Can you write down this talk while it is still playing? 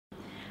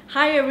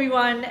Hi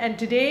everyone, and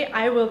today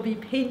I will be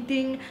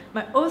painting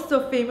my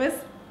also famous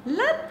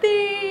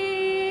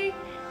latte.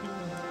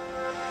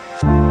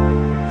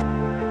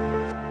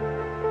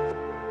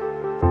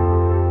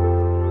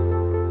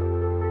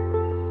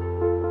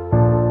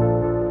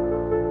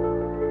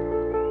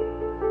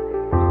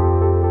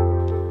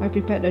 I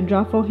prepared a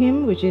draft for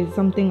him, which is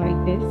something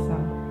like this.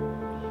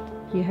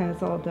 He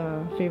has all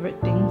the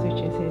favorite things,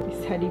 which is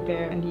his teddy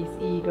bear and his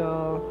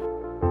eagle.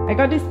 I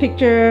got this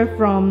picture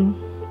from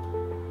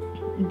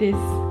this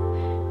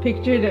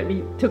picture that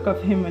we took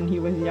of him when he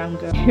was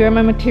younger. Here are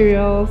my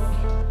materials,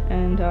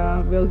 and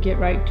we'll get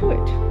right to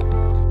it.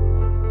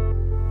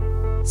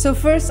 So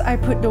first I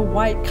put the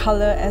white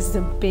color as the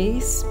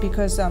base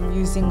because I'm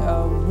using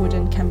a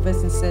wooden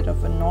canvas instead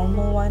of a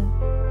normal one.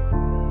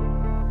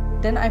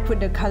 Then I put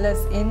the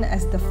colors in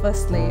as the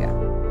first layer.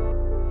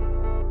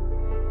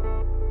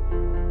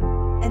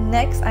 And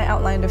next I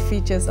outline the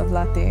features of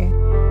Latte.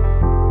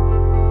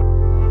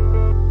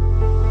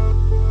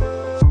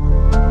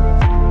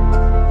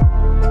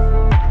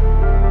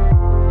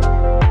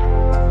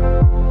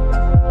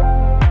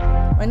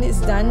 When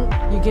it's done,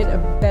 you get a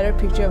better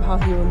picture of how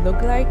he will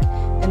look like,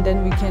 and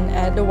then we can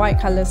add the white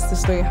colors to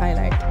slowly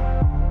highlight.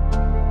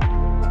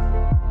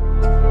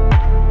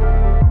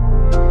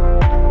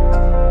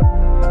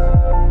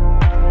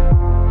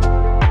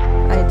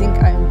 I think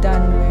I'm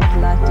done with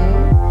Latte.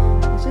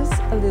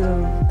 Just a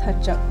little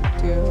touch up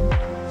too.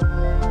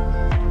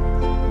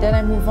 Then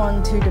I move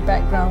on to the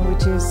background,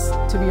 which is,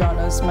 to be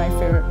honest, my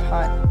favorite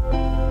part.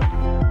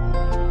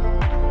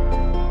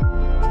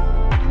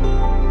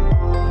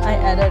 I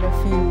added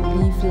a few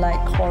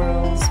leaf-like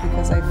corals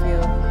because I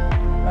feel,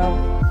 well,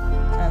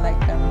 I like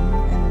them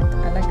and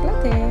I like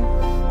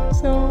Latte.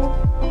 So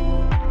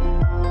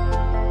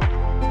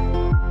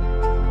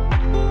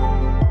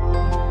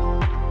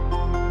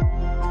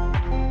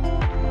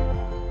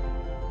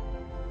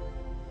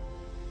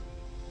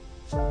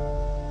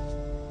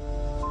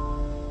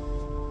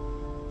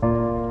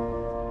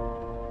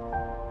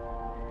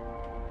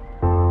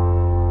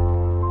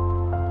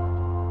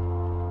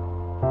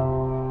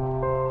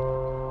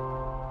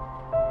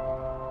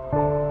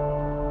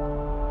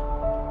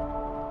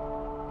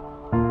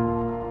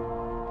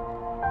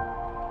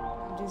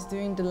just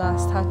doing the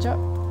last touch-up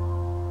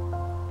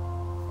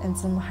and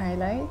some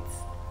highlights,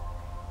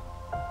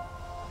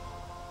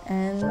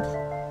 and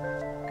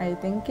I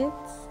think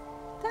it's